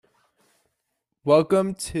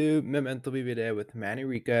Welcome to my mental baby day with Manny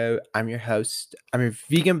Rico. I'm your host. I'm your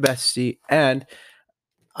vegan bestie, and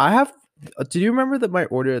I have. Do you remember that my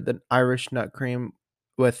order the Irish nut cream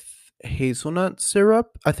with hazelnut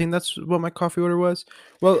syrup? I think that's what my coffee order was.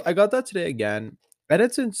 Well, I got that today again, and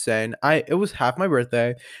it's insane. It was half my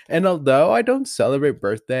birthday, and although I don't celebrate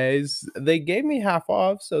birthdays, they gave me half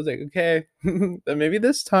off. So I was like, okay, then maybe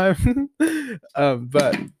this time.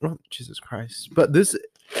 But oh, Jesus Christ! But this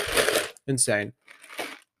insane.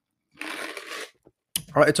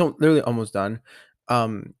 It's literally almost done.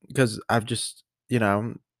 Because I've just,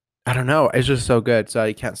 I don't know. It's just so good, so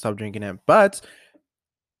I can't stop drinking it. But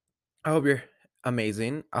I hope you're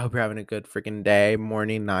amazing. I hope you're having a good freaking day,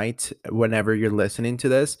 morning, night, whenever you're listening to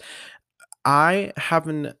this. I have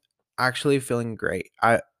been actually feeling great.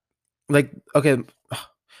 Okay,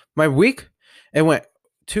 my week, it went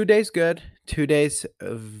 2 days good, 2 days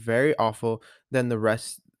very awful, then the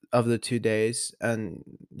rest of the 2 days, and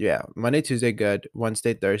yeah, Monday, Tuesday good,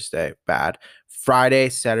 Wednesday, Thursday bad, Friday,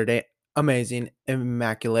 Saturday amazing,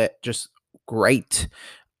 immaculate, just great.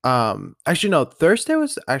 Actually no, Thursday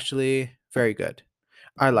was actually very good.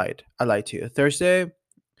 I lied to you. Thursday,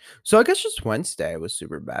 so I guess just Wednesday was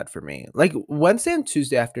super bad for me. Like Wednesday and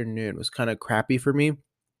Tuesday afternoon was kind of crappy for me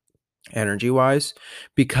energy wise,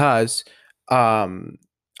 because um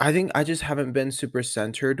I think I just haven't been super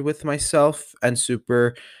centered with myself and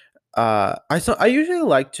super I usually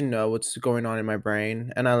like to know what's going on in my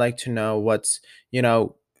brain, and I like to know what's, you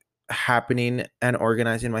know, happening and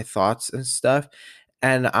organizing my thoughts and stuff.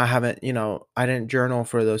 And I haven't, I didn't journal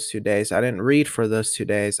for those 2 days. I didn't read for those 2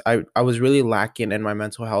 days. I was really lacking in my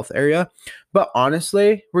mental health area. But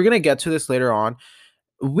honestly, we're gonna get to this later on.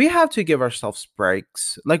 We have to give ourselves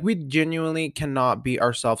breaks. Like, we genuinely cannot beat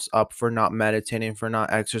ourselves up for not meditating, for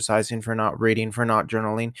not exercising, for not reading, for not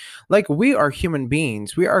journaling. Like, we are human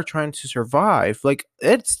beings. We are trying to survive. Like,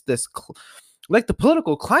 it's like the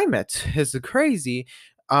political climate is crazy.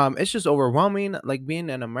 It's just overwhelming. Like,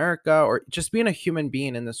 being in America or just being a human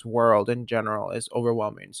being in this world in general is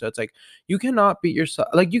overwhelming. So it's like, you cannot beat yourself.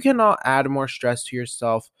 Like, you cannot add more stress to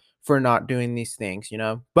yourself for not doing these things.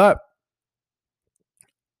 But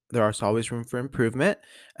there's always room for improvement,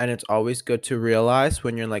 and it's always good to realize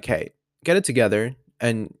when you're like, hey, get it together,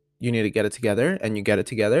 and you need to get it together, and you get it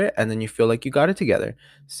together, and then you feel like you got it together.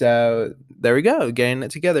 So there we go, getting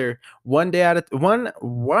it together, one day at a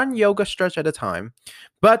one yoga stretch at a time.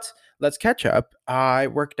 But let's catch up. I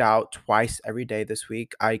worked out twice every day this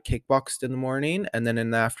week. I kickboxed in the morning, and then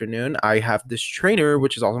in the afternoon I have this trainer,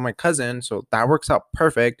 which is also my cousin, so that works out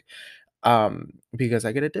perfect, because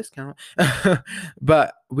I get a discount.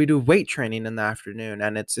 But we do weight training in the afternoon,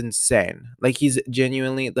 and it's insane. Like, he's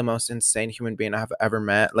genuinely the most insane human being I have ever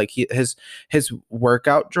met. Like, his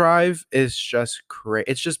workout drive is just great.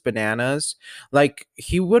 It's just bananas. Like,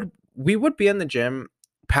 we would be in the gym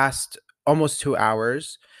past almost 2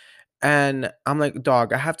 hours, and I'm like,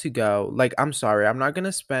 dog, I have to go. Like, I'm sorry, I'm not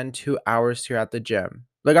gonna spend 2 hours here at the gym.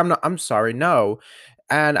 Like, I'm sorry, no.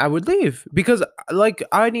 And I would leave because, like,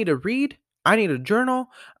 I need to read, I need a journal,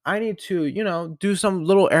 I need to, do some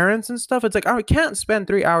little errands and stuff. It's like, I can't spend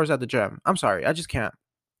 3 hours at the gym. I'm sorry, I just can't.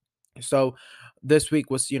 So this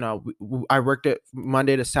week was, I worked it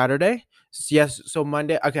Monday to Saturday. Yes, so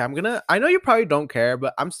Monday. Okay, I know you probably don't care,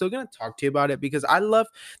 but I'm still gonna talk to you about it because I love.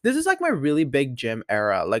 This is like my really big gym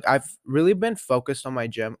era. Like, I've really been focused on my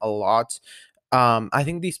gym a lot. I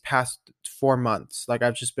think these past 4 months, like,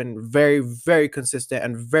 I've just been very, very consistent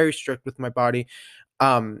and very strict with my body.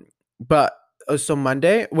 But so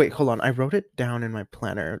Monday, wait, hold on. I wrote it down in my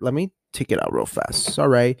planner. Let me take it out real fast.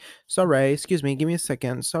 Sorry. Excuse me. Give me a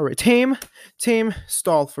second. Sorry. Team,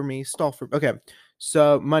 stall for me. Okay.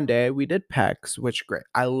 So Monday we did pecs, which great.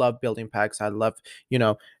 I love building pecs. I love,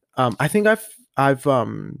 I think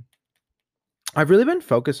I've really been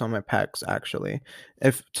focused on my pecs, actually,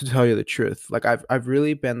 if to tell you the truth. Like, I've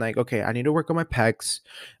really been like, okay, I need to work on my pecs.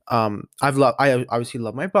 I obviously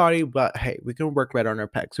love my body, but hey, we can work better on our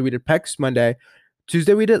pecs. So we did pecs Monday.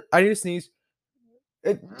 Tuesday we did I need to sneeze.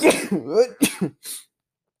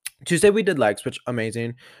 Tuesday we did legs, which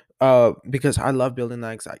amazing. Because I love building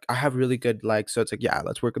legs. Like, I have really good legs, so it's like, yeah,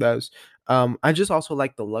 let's work with those. I just also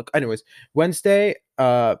like the look. Anyways, Wednesday,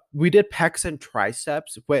 we did pecs and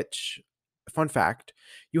triceps, which, fun fact,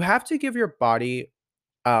 you have to give your body,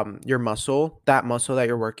 your muscle, that muscle that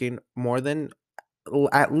you're working, more than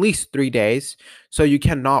at least 3 days. So you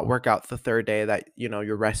cannot work out the third day that,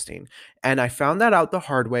 you're resting. And I found that out the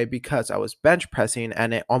hard way because I was bench pressing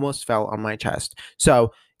and it almost fell on my chest.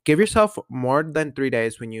 So give yourself more than 3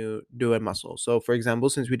 days when you do a muscle. So for example,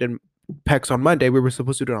 since we did pecs on Monday. We were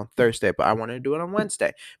supposed to do it on Thursday, but I wanted to do it on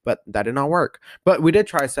Wednesday, but that did not work. But we did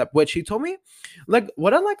tricep, which he told me, like,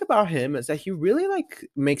 what I like about him is that he really like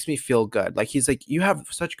makes me feel good. Like, he's like, you have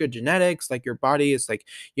such good genetics, like your body is like,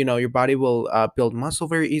 your body will build muscle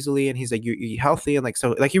very easily, and he's like, you eat healthy, and like,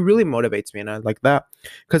 so like he really motivates me, and I like that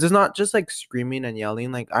because it's not just like screaming and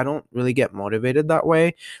yelling. Like, I don't really get motivated that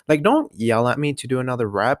way. Like, don't yell at me to do another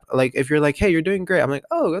rep. Like, if you're like, hey, you're doing great, I'm like,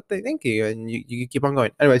 oh, good thing, thank you, and you keep on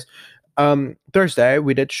going. Anyways, Thursday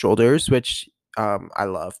we did shoulders, which I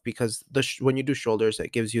love because when you do shoulders,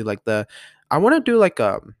 it gives you like the I want to do like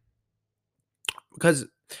because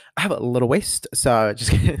I have a little waist, so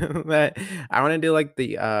just kidding. But I want to do like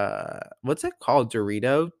the what's it called,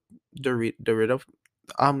 Dorito.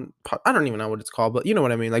 I don't even know what it's called, but you know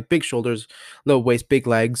what I mean, like big shoulders, little waist, big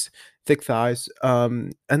legs, thick thighs.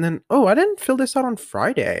 And then, oh, I didn't fill this out on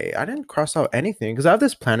Friday. I didn't cross out anything because I have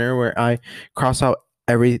this planner where I cross out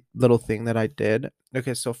every little thing that I did.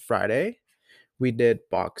 Okay, so Friday we did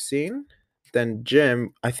boxing, then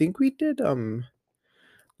gym. I think we did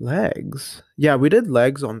legs. Yeah, we did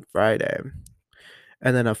legs on Friday.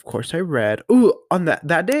 And then of course I read. Ooh, on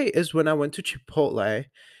that day is when I went to Chipotle.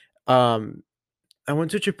 Um I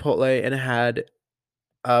went to Chipotle and had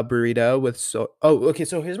a burrito with oh, okay,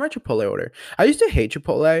 so here's my Chipotle order. I used to hate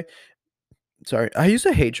Chipotle. Sorry. I used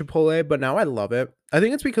to hate Chipotle, but now I love it. I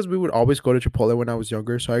think it's because we would always go to Chipotle when I was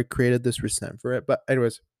younger, so I created this resentment for it. But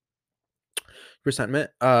anyways,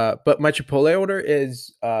 resentment. But my Chipotle order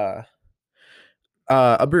is a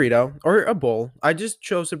burrito or a bowl. I just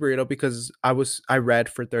chose a burrito because I read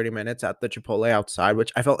for 30 minutes at the Chipotle outside,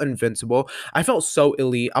 which I felt invincible. I felt so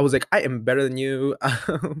elite. I was like, I am better than you.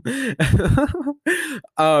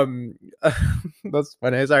 um that's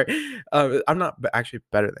funny. Sorry. I'm not actually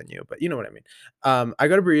better than you, but you know what I mean. I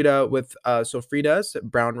got a burrito with sofritas,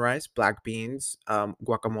 brown rice, black beans,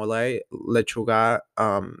 guacamole, lechuga,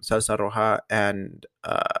 salsa roja, and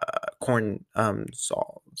corn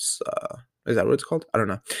sauce. Is that what it's called? I don't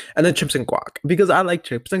know. And then chips and guac because I like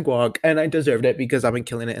chips and guac and I deserved it because I've been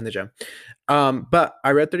killing it in the gym. But I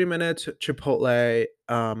read 30 minutes Chipotle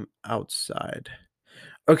outside.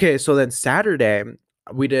 Okay, so then Saturday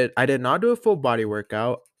I did not do a full body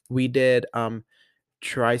workout. We did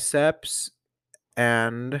triceps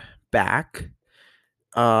and back.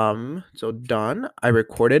 So done. I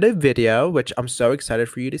recorded a video, which I'm so excited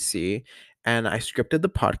for you to see. And I scripted the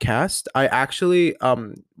podcast. I actually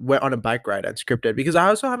went on a bike ride and scripted because I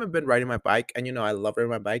also haven't been riding my bike, and I love riding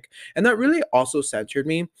my bike. And that really also centered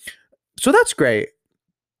me. So that's great.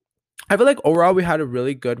 I feel like overall we had a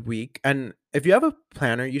really good week. And if you have a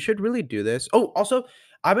planner, you should really do this. Oh, also,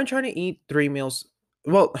 I've been trying to eat 3 meals.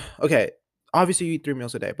 Well, okay. Obviously, you eat 3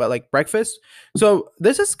 meals a day, but like breakfast. So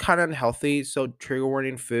this is kind of unhealthy. So trigger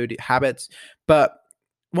warning food habits, but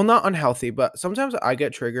well, not unhealthy, but sometimes I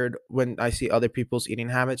get triggered when I see other people's eating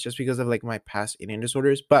habits just because of like my past eating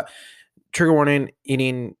disorders. But trigger warning,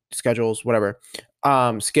 eating schedules, whatever.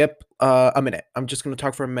 Skip a minute. I'm just gonna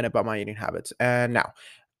talk for a minute about my eating habits. And now,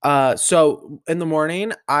 so in the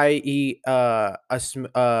morning, I eat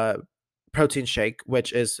protein shake,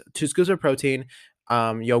 which is 2 scoops of protein,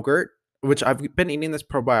 yogurt, which I've been eating this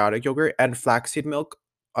probiotic yogurt, and flaxseed milk,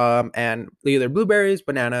 and either blueberries,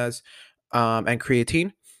 bananas, and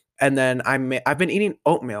creatine. And then I've been eating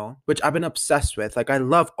oatmeal, which I've been obsessed with. Like, I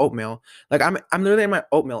love oatmeal. Like, I'm literally in my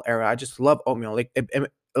oatmeal era. I just love oatmeal. Like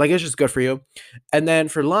like it's just good for you. And then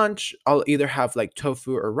for lunch, I'll either have like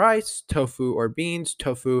tofu or rice, tofu or beans,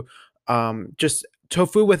 just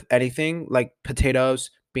tofu with anything like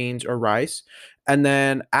potatoes, beans, or rice. And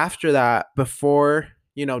then after that, before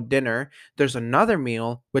dinner, there's another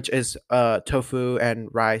meal which is tofu and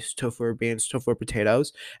rice, tofu or beans, tofu or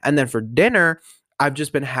potatoes. And then for dinner, I've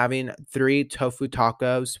just been having 3 tofu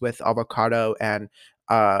tacos with avocado and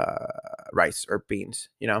uh rice or beans.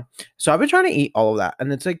 So I've been trying to eat all of that,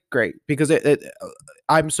 and it's like great because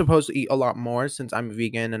I'm supposed to eat a lot more since I'm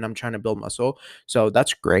vegan and I'm trying to build muscle. So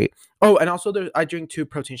that's great. Oh, and also I drink 2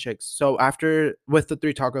 protein shakes. So after with the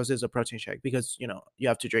 3 tacos is a protein shake because you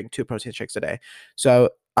have to drink 2 protein shakes a day. So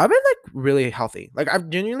I've been like really healthy. Like, I've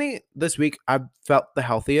genuinely this week I've felt the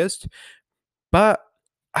healthiest, but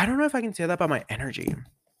I don't know if I can say that about my energy.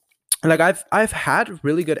 Like, I've had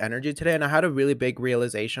really good energy today, and I had a really big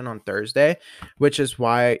realization on Thursday, which is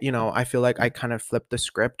why I feel like I kind of flipped the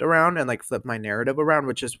script around and like flipped my narrative around,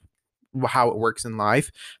 which is how it works in life,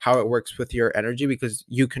 how it works with your energy, because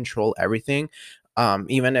you control everything.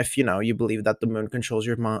 Even if you believe that the moon controls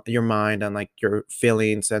your mind and like your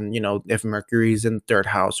feelings, and if Mercury's in third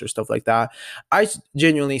house or stuff like that,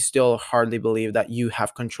 genuinely still hardly believe that you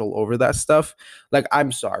have control over that stuff. Like,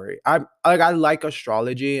 I'm sorry, I like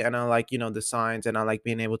astrology, and I like the signs, and I like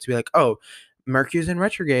being able to be like, oh, Mercury's in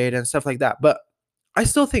retrograde and stuff like that, but I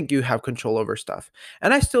still think you have control over stuff.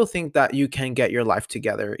 And I still think that you can get your life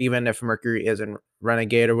together, even if Mercury is in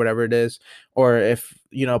renegade or whatever it is, or if,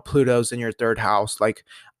 Pluto's in your third house. Like,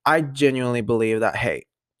 I genuinely believe that, hey,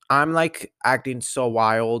 I'm like acting so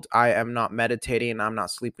wild. I am not meditating. I'm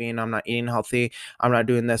not sleeping. I'm not eating healthy. I'm not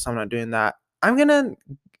doing this. I'm not doing that. I'm going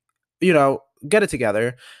to, get it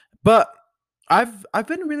together. But I've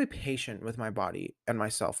been really patient with my body and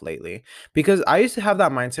myself lately, because I used to have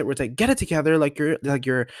that mindset where it's like, get it together, like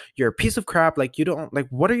you're a piece of crap, like you don't, like,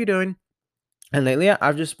 what are you doing? And lately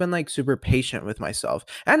I've just been like super patient with myself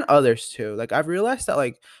and others too. Like, I've realized that,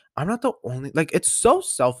 like, I'm not the only, like, it's so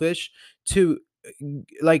selfish to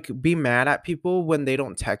like be mad at people when they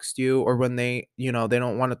don't text you, or when they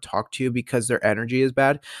don't want to talk to you because their energy is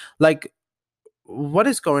bad. Like, what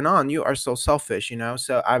is going on? You are so selfish.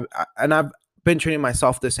 So I've been treating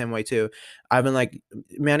myself the same way too. I've been like,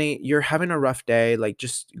 Manny, you're having a rough day. Like,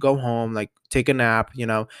 just go home, like, take a nap.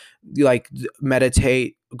 You, like,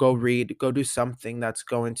 meditate, go read, go do something that's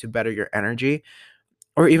going to better your energy,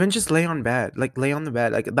 or even just lay on bed, like lay on the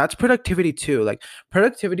bed. Like, that's productivity too. Like,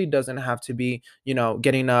 productivity doesn't have to be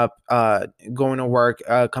getting up, going to work,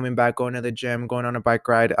 coming back, going to the gym, going on a bike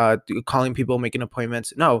ride, calling people, making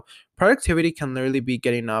appointments. No, productivity can literally be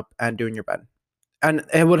getting up and doing your bed, and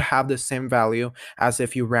it would have the same value as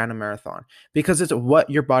if you ran a marathon, because it's what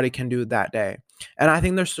your body can do that day. And I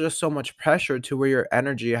think there's just so much pressure to where your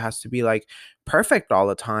energy has to be like perfect all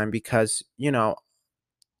the time, because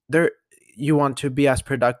there, you want to be as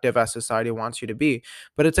productive as society wants you to be.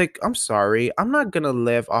 But it's like, I'm sorry, I'm not going to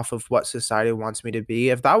live off of what society wants me to be.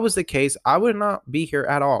 If that was the case, I would not be here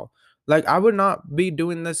at all. Like, I would not be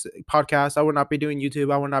doing this podcast, I would not be doing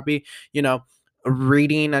YouTube, I would not be you know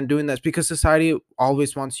reading and doing this, because society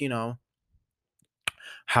always wants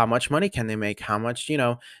how much money can they make, how much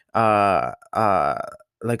uh uh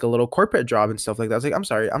like a little corporate job and stuff like that. It's like, I'm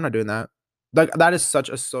sorry, I'm not doing that. Like, that is such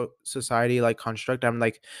a society like construct. I'm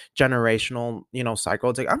like, generational cycle.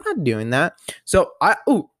 It's like, I'm not doing that. So I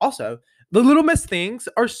oh also, the Little Miss things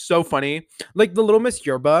are so funny. Like, the Little Miss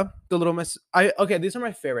Yerba, the Little Miss, I okay, these are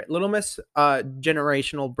my favorite. Little Miss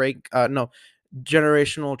generational break, no,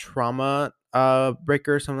 generational trauma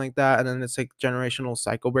breaker, something like that. And then it's like generational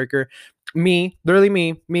cycle breaker. Me, literally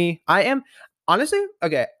me. I am honestly,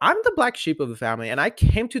 okay, I'm the black sheep of the family, and I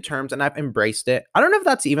came to terms and I've embraced it. I don't know if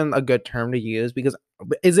that's even a good term to use, because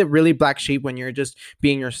is it really black sheep when you're just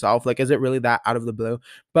being yourself? Like, is it really that out of the blue?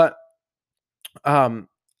 But um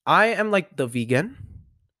I am like the vegan,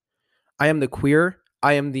 I am the queer.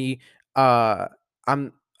 I am the uh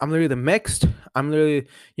I'm literally the mixed. I'm literally,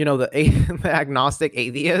 the agnostic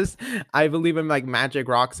atheist. I believe in like magic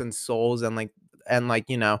rocks and souls, and like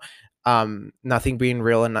nothing being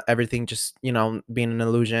real, and everything just, being an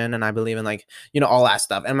illusion. And I believe in, like, all that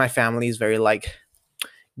stuff. And my family is very like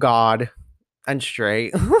God and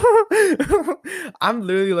straight. I'm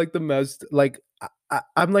literally like the most like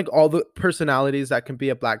I'm like all the personalities that can be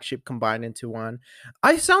a black sheep combined into one.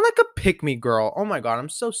 I sound like a pick me girl. Oh my god, I'm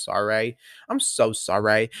so sorry. I'm so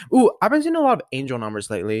sorry. Ooh, I've been seeing a lot of angel numbers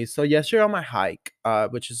lately. So yesterday on my hike,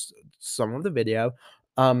 which is some of the video,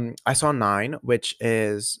 I saw 9, which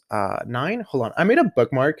is 9. Hold on, I made a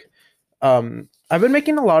bookmark. I've been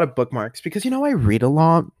making a lot of bookmarks because I read a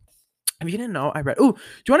lot. If you didn't know, I read. Oh, do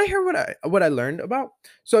you want to hear what I learned about?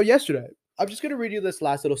 So yesterday, I'm just gonna read you this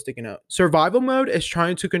last little sticky note. Survival mode is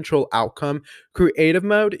trying to control outcome. Creative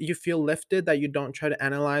mode, you feel lifted that you don't try to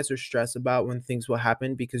analyze or stress about when things will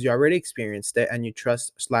happen because you already experienced it and you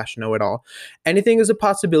trust slash know it all. Anything is a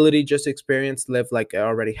possibility. Just experience, live like it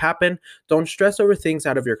already happened. Don't stress over things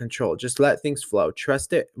out of your control. Just let things flow.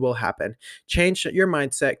 Trust it will happen. Change your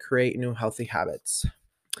mindset. Create new healthy habits.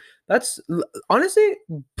 That's honestly,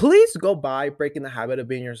 please go buy Breaking the Habit of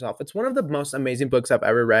Being Yourself. It's one of the most amazing books I've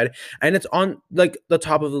ever read. And it's on like the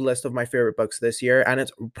top of the list of my favorite books this year. And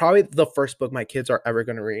it's probably the first book my kids are ever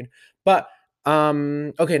gonna read. But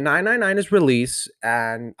okay, 999 is release,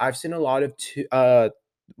 and I've seen a lot of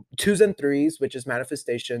twos and threes, which is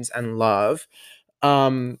manifestations and love.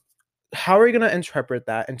 Um, how are we going to interpret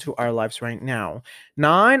that into our lives right now?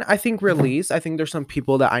 9, I think release. I think there's some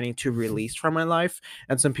people that I need to release from my life,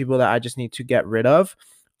 and some people that I just need to get rid of.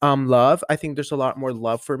 Love, I think there's a lot more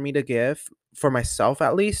love for me to give, for myself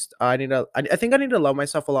at least. I think I need to love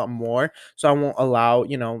myself a lot more, so I won't allow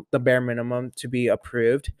the bare minimum to be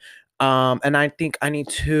approved. And I think I need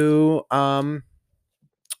to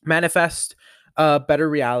manifest a better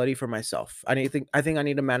reality for myself. I think I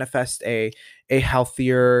need to manifest a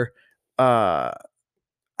healthier uh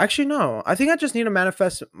actually, no. I think I just need to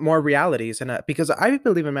manifest more realities, and because I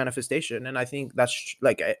believe in manifestation, and I think that's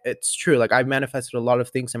like it's true. Like I've manifested a lot of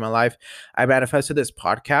things in my life. I manifested this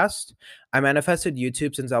podcast. I manifested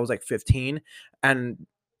YouTube since I was like 15, and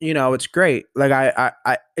it's great. Like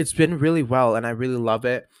it's been really well, and I really love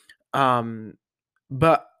it. Um,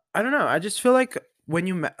 but I don't know. I just feel like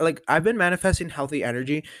when like I've been manifesting healthy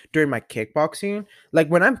energy during my kickboxing. Like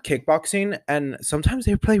when I'm kickboxing, and sometimes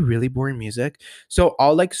they play really boring music, so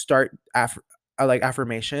I'll like start like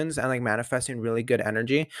affirmations and like manifesting really good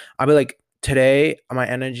energy. I'll be like, today my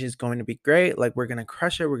energy is going to be great. Like we're gonna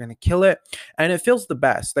crush it. We're gonna kill it, and it feels the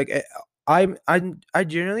best. Like I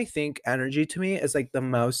genuinely think energy to me is like the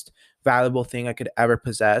most valuable thing I could ever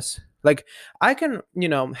possess. Like I can,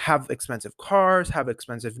 have expensive cars, have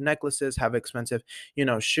expensive necklaces, have expensive,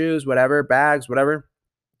 shoes, whatever, bags, whatever.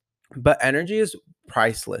 But energy is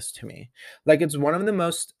priceless to me. Like it's one of the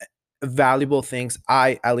most valuable things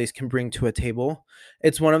I at least can bring to a table.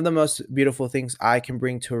 It's one of the most beautiful things I can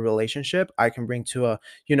bring to a relationship. I can bring to a,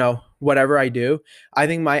 whatever I do. I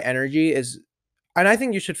think my energy is, and I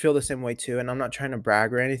think you should feel the same way too. And I'm not trying to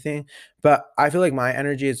brag or anything, but I feel like my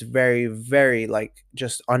energy is very, very like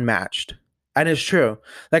just unmatched. And it's true.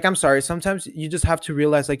 Like I'm sorry, sometimes you just have to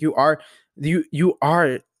realize like you are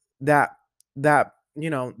that the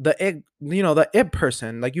it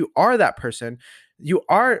person. Like you are that person. You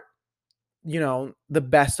are the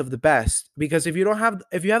best of the best, because if you have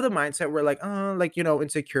the mindset where like like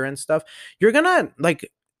insecure and stuff, you're gonna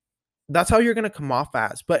like that's how you're gonna come off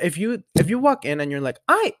as. But if you walk in and you're like,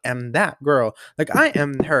 I am that girl, like I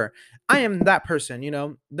am her, I am that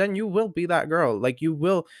person, then you will be that girl. Like you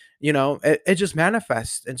will, it just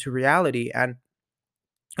manifests into reality. And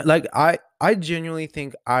like I genuinely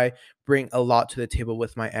think I bring a lot to the table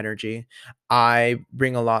with my energy. I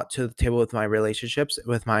bring a lot to the table with my relationships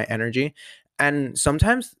with my energy. And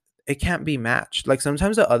sometimes it can't be matched. Like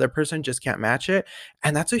sometimes the other person just can't match it,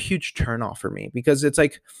 and that's a huge turn off for me, because it's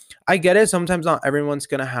like I get it, sometimes not everyone's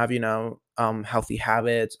going to have, healthy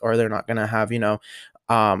habits, or they're not going to have,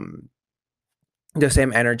 um the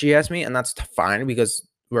same energy as me, and that's fine, because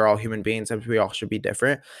we're all human beings and we all should be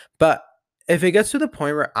different. But if it gets to the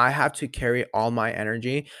point where I have to carry all my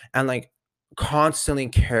energy and like constantly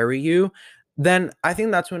carry you, then I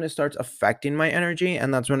think that's when it starts affecting my energy,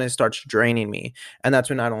 and that's when it starts draining me. And that's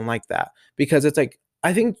when I don't like that, because it's like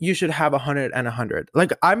I think you should have 100 and 100.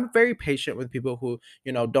 Like I'm very patient with people who,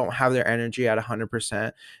 don't have their energy at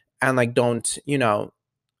 100%, and like don't,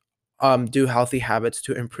 do healthy habits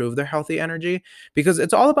to improve their healthy energy, because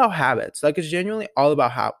it's all about habits. Like it's genuinely all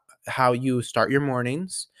about how you start your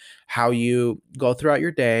mornings, how you go throughout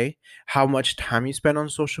your day, how much time you spend on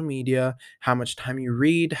social media, how much time you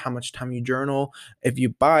read, how much time you journal, if you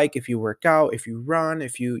bike, if you work out, if you run,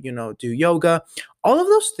 if you do yoga. All of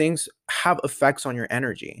those things have effects on your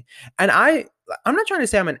energy. And I'm not trying to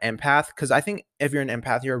say I'm an empath, because I think if you're an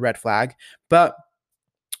empath, you're a red flag. But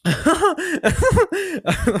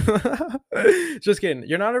just kidding.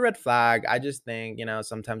 You're not a red flag. I just think,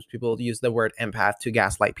 sometimes people use the word empath to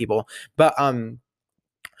gaslight people. But I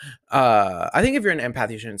think if you're an empath,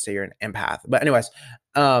 you shouldn't say you're an empath. But anyways,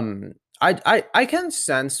 I can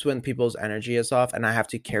sense when people's energy is off, and I have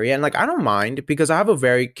to carry it. And like I don't mind, because I have a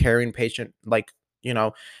very caring patient, like, you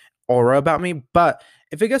know, aura about me. But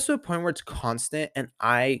if it gets to a point where it's constant and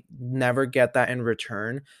I never get that in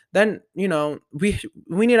return, then we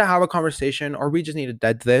need to have a conversation, or we just need to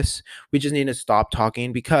dead this. We just need to stop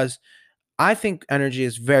talking, because I think energy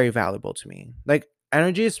is very valuable to me. Like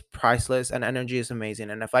energy is priceless, and energy is amazing.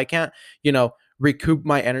 And if I can't, recoup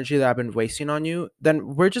my energy that I've been wasting on you,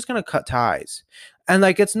 then we're just gonna cut ties. And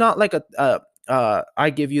like it's not like I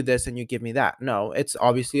give you this and you give me that. No, it's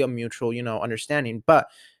obviously a mutual, understanding. But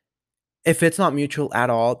if it's not mutual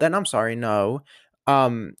at all, then I'm sorry, no.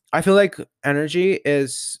 I feel like energy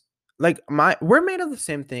is like we're made of the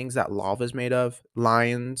same things that lava is made of,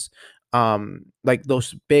 lions, like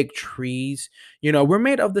those big trees, we're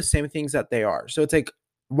made of the same things that they are. So it's like,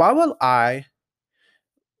 why will I,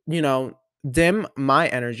 you know, dim my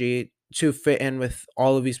energy to fit in with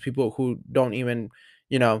all of these people who don't even,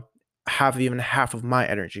 you know, have even half of my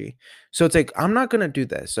energy? So it's like, I'm not gonna do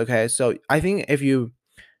this. Okay. So I think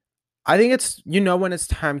it's when it's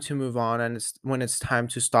time to move on, and it's when it's time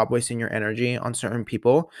to stop wasting your energy on certain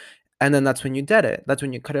people. And then that's when you dead it. That's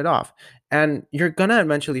when you cut it off. And you're gonna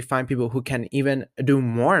eventually find people who can even do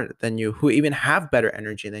more than you, who even have better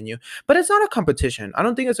energy than you. But it's not a competition. I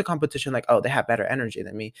don't think it's a competition like, oh, they have better energy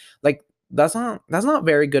than me. Like that's not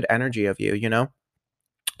very good energy of you, you know?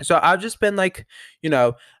 So I've just been like, you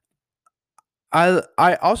know,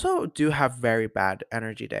 I also do have very bad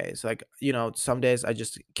energy days. Like, some days I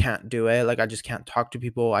just can't do it. Like I just can't talk to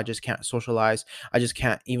people. I just can't socialize. I just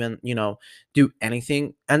can't even, do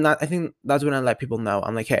anything. And I think that's when I let people know.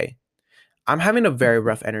 I'm like, "Hey, I'm having a very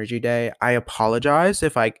rough energy day. I apologize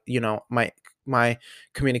if my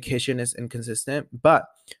communication is inconsistent, but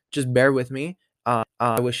just bear with me.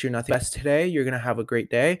 I wish you nothing best today. You're gonna have a great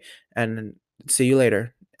day, and see you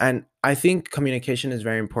later." And I think communication is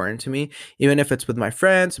very important to me, even if it's with my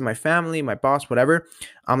friends, my family, my boss, whatever.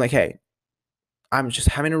 I'm like, "Hey, I'm just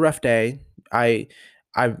having a rough day. I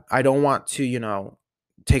I don't want to,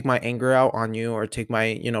 take my anger out on you or take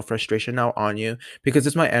my, frustration out on you because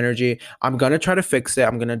it's my energy. I'm going to try to fix it.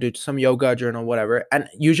 I'm going to do some yoga, journal, whatever." And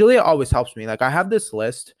usually it always helps me. Like I have this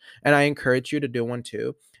list and I encourage you to do one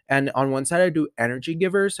too. And on one side I do energy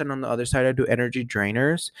givers and on the other side I do energy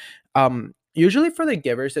drainers. Usually for the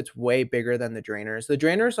givers it's way bigger than the drainers. The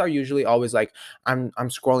drainers are usually always like I'm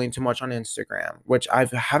scrolling too much on Instagram, which I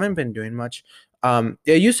haven't been doing much.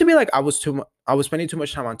 It used to be like I was spending too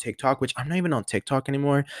much time on TikTok, which I'm not even on TikTok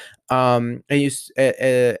anymore. Energy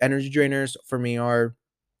drainers for me are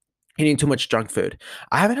eating too much junk food.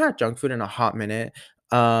 I haven't had junk food in a hot minute.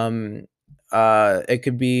 Um, it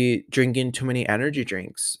could be drinking too many energy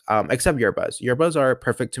drinks. Except yerbas. Yerbas are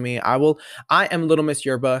perfect to me. I am Little Miss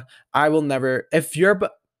Yerba. I will never. If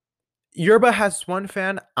Yerba has one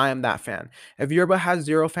fan, I am that fan. If Yerba has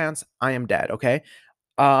zero fans, I am dead. Okay.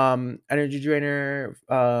 Energy drainer.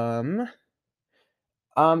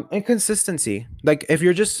 Inconsistency. Like if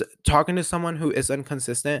you're just talking to someone who is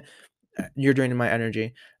inconsistent, you're draining my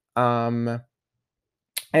energy. Um,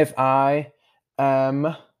 if I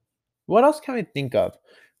what else can I think of?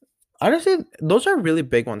 Honestly, those are really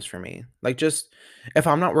big ones for me. Like just if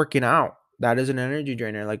I'm not working out, that is an energy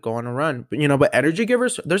drainer, like go on a run. But energy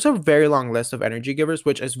givers, there's a very long list of energy givers,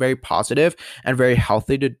 which is very positive and very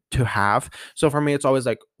healthy to have. So for me, it's always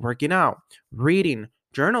like working out, reading,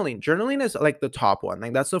 journaling. Journaling is like the top one.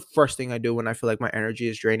 Like that's the first thing I do when I feel like my energy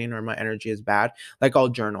is draining or my energy is bad. Like I'll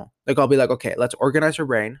journal. Like I'll be like, okay, let's organize our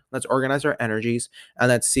brain, let's organize our energies, and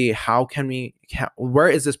let's see how can where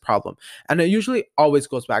is this problem. And it usually always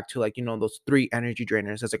goes back to like, those three energy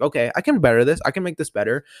drainers. It's like, okay, I can better this. I can make this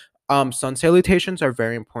better. Sun salutations are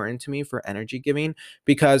very important to me for energy giving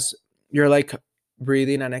because you're like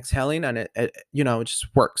breathing and exhaling and it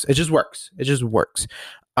just works. It just works. It just works.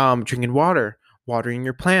 Drinking water, watering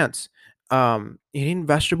your plants, eating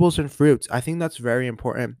vegetables and fruits. I think that's very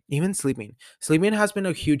important. Even sleeping. Sleeping has been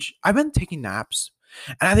a huge, I've been taking naps.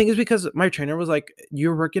 And I think it's because my trainer was like,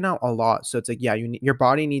 "You're working out a lot, so it's like, yeah, your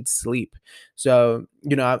body needs sleep." So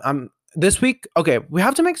I'm this week. Okay, we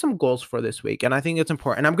have to make some goals for this week, and I think it's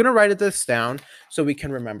important. And I'm gonna write this down so we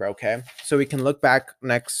can remember. Okay, so we can look back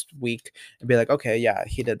next week and be like, "Okay, yeah,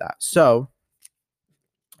 he did that." So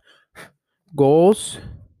goals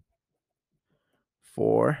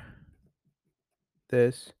for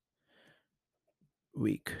this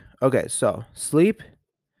week. Okay, so sleep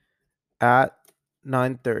at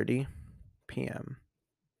 9:30 p.m.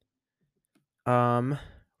 Um,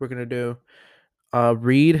 we're gonna do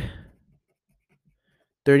read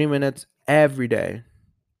 30 minutes every day.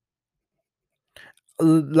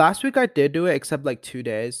 Last week I did do it except like 2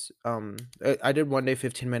 days. I did one day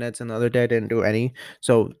 15 minutes and the other day I didn't do any.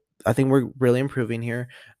 So I think we're really improving here.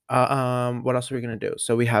 What else are we gonna do?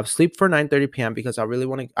 So we have sleep for 9:30 p.m. because I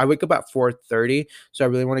wake up at 4:30. So I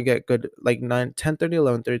really want to get good like 9, 10:30,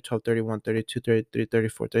 11:30, 12:30, 1:30, 2:30, 3:30,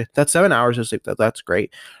 4:30. That's 7 hours of sleep. That's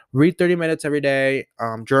great. Read 30 minutes every day.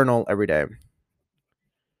 Journal every day.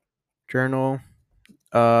 Journal.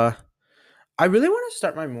 Uh I really want to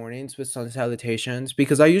start my mornings with sun salutations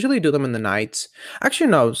because I usually do them in the nights. Actually,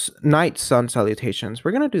 no, night sun salutations.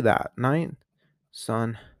 We're gonna do that. Night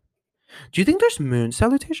sun. Do you think there's moon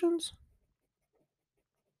salutations?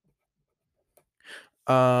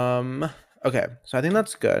 Um. Okay, so I think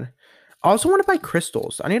that's good. I also want to buy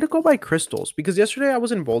crystals. I need to go buy crystals because yesterday I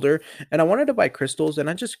was in Boulder and I wanted to buy crystals and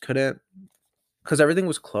I just couldn't because everything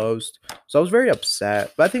was closed. So I was very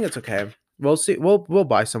upset. But I think it's okay. We'll see. We'll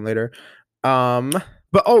buy some later. Um.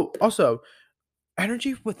 But also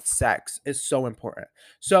energy with sex is so important.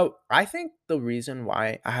 So I think the reason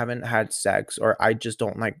why I haven't had sex or I just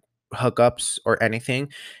don't like hookups or anything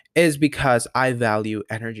is because I value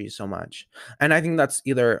energy so much. And I think that's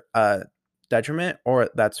either a detriment or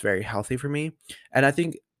that's very healthy for me. And I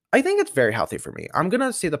think I think it's very healthy for me. I'm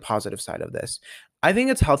gonna see the positive side of this. I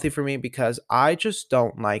think it's healthy for me because I just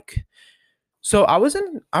don't like. So I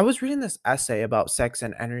was reading this essay about sex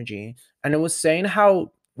and energy, and it was saying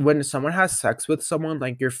how when someone has sex with someone,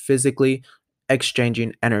 like you're physically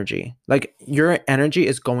exchanging energy. Like your energy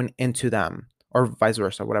is going into them or vice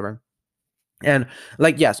versa, whatever. And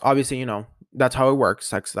like, yes, obviously, that's how it works.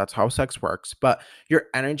 That's how sex works. But your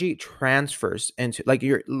energy transfers into like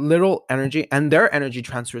your little energy and their energy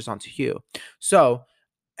transfers onto you. So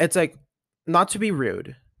it's like, not to be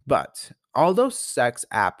rude, but all those sex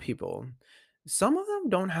app people, some of them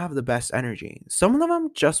don't have the best energy. Some of them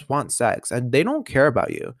just want sex and they don't care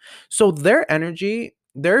about you. So their energy,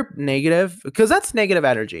 they're negative because that's negative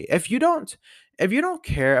energy. If you don't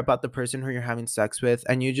care about the person who you're having sex with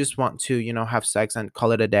and you just want to, have sex and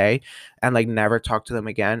call it a day and like never talk to them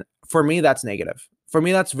again, for me that's negative. For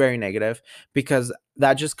me that's very negative because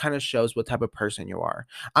that just kind of shows what type of person you are.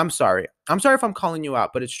 I'm sorry. I'm sorry if I'm calling you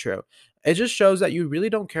out, but it's true. It just shows that you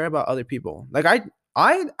really don't care about other people. Like I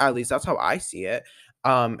at least that's how I see it.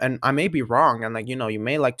 And I may be wrong and like, you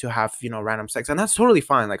may like to have, random sex and that's totally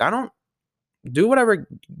fine. Like I don't do whatever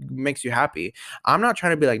makes you happy. I'm not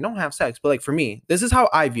trying to be like don't have sex, but like for me, this is how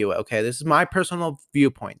I view it, okay? This is my personal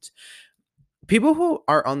viewpoint. People who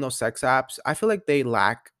are on those sex apps, I feel like they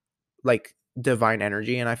lack like divine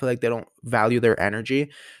energy and I feel like they don't value their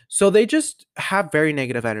energy. So they just have very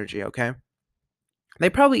negative energy, okay? They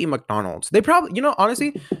probably eat McDonald's. They probably,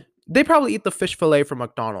 honestly, they probably eat the fish fillet from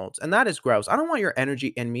McDonald's, and that is gross. I don't want your energy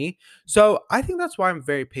in me. So I think that's why I'm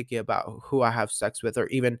very picky about who I have sex with or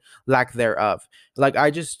even lack thereof. Like I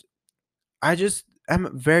just am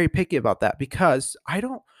very picky about that because I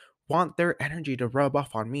don't want their energy to rub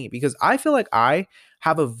off on me because I feel like I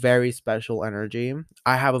have a very special energy.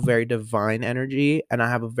 I have a very divine energy and I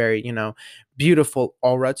have a very, beautiful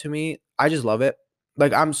aura to me. I just love it.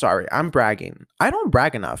 Like I'm sorry, I'm bragging. I don't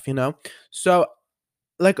brag enough. So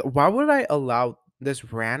like why would I allow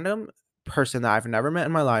this random person that I've never met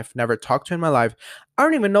in my life, never talked to in my life, I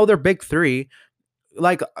don't even know their big 3,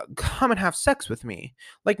 like come and have sex with me?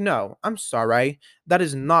 Like no, I'm sorry, that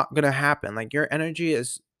is not gonna happen. Like your energy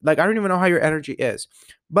is like I don't even know how your energy is,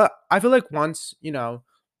 but I feel like once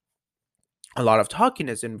a lot of talking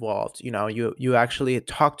is involved, you actually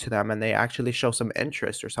talk to them and they actually show some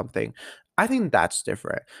interest or something, I think that's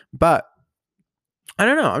different. But I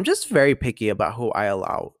don't know. I'm just very picky about who I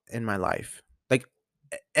allow in my life. Like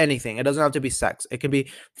anything. It doesn't have to be sex. It can be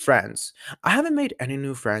friends. I haven't made any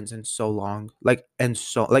new friends in so long. Like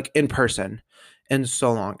in person in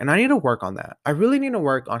so long. And I need to work on that. I really need to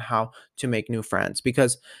work on how to make new friends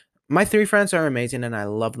because my 3 friends are amazing and I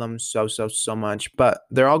love them so so so much, but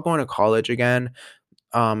they're all going to college again.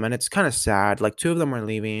 And it's kind of sad. Like 2 of them are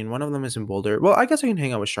leaving. One of them is in Boulder. Well, I guess I can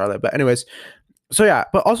hang out with Charlotte, but anyways, so yeah,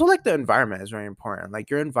 but also like the environment is very important. Like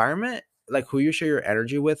your environment, like who you share your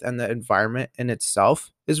energy with, and the environment in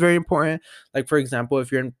itself is very important. Like for example,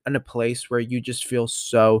 if you're in a place where you just feel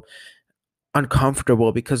so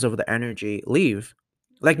uncomfortable because of the energy, leave.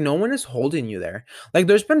 Like no one is holding you there. Like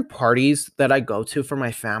there's been parties that I go to for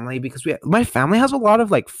my family because my family has a lot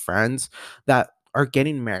of like friends that are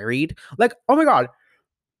getting married. Like oh my god,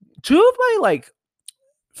 2 of my like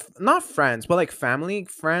not friends, but like family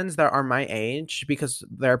friends that are my age because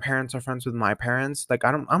their parents are friends with my parents. Like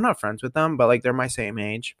I'm not friends with them, but like they're my same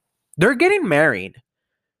age. They're getting married.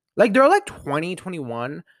 Like they're like 20,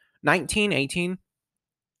 21, 19, 18.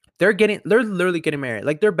 They're literally getting married.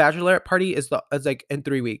 Like their bachelorette party is like in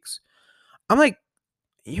 3 weeks. I'm like,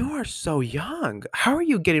 you are so young. How are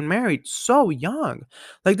you getting married so young?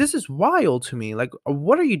 Like this is wild to me. Like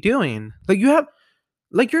what are you doing? Like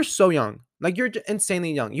you're so young. Like you're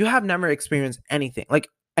insanely young. You have never experienced anything, like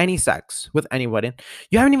any sex with anybody.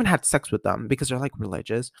 You haven't even had sex with them because they're like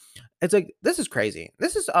religious. It's like this is crazy.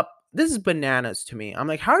 This is bananas to me. I'm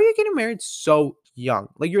like, how are you getting married so young?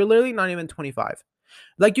 Like you're literally not even 25.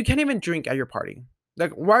 Like you can't even drink at your party.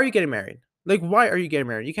 Like why are you getting married? Like why are you getting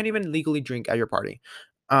married? You can't even legally drink at your party.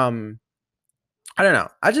 Um I don't know.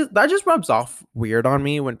 That just rubs off weird on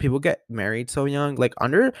me when people get married so young. Like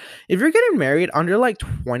under if you're getting married under like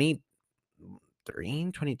 23,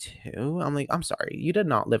 22, I'm like, I'm sorry, you did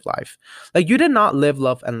not live life. Like you did not live,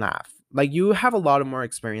 love, and laugh. Like you have a lot of more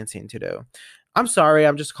experiencing to do. I'm sorry,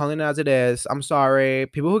 I'm just calling it as it is. I'm sorry.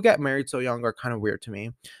 People who get married so young are kind of weird to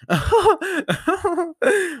me. That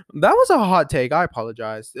was a hot take. I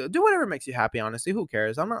apologize. Do whatever makes you happy, honestly. Who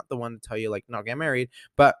cares? I'm not the one to tell you like not get married,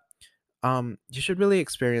 but you should really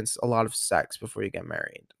experience a lot of sex before you get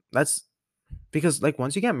married. That's because like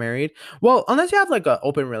once you get married, well, unless you have like an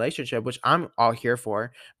open relationship, which I'm all here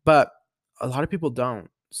for, but a lot of people don't.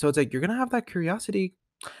 So it's like you're gonna have that curiosity.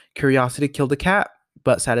 Curiosity killed the cat,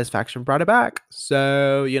 but satisfaction brought it back.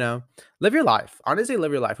 So, live your life. Honestly,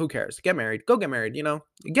 live your life. Who cares? Get married. Go get married,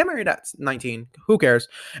 Get married at 19. Who cares?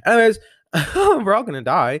 Anyways, we're all gonna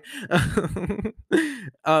die.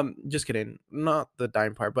 Just kidding. Not the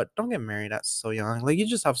dying part, but don't get married at so young. Like, you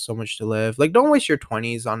just have so much to live. Like, don't waste your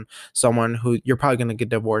 20s on someone who you're probably gonna get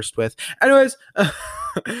divorced with. Anyways,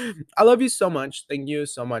 I love you so much. Thank you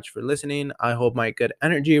so much for listening. I hope my good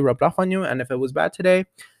energy rubbed off on you. And if it was bad today,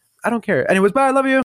 I don't care. Anyways, bye. I love you.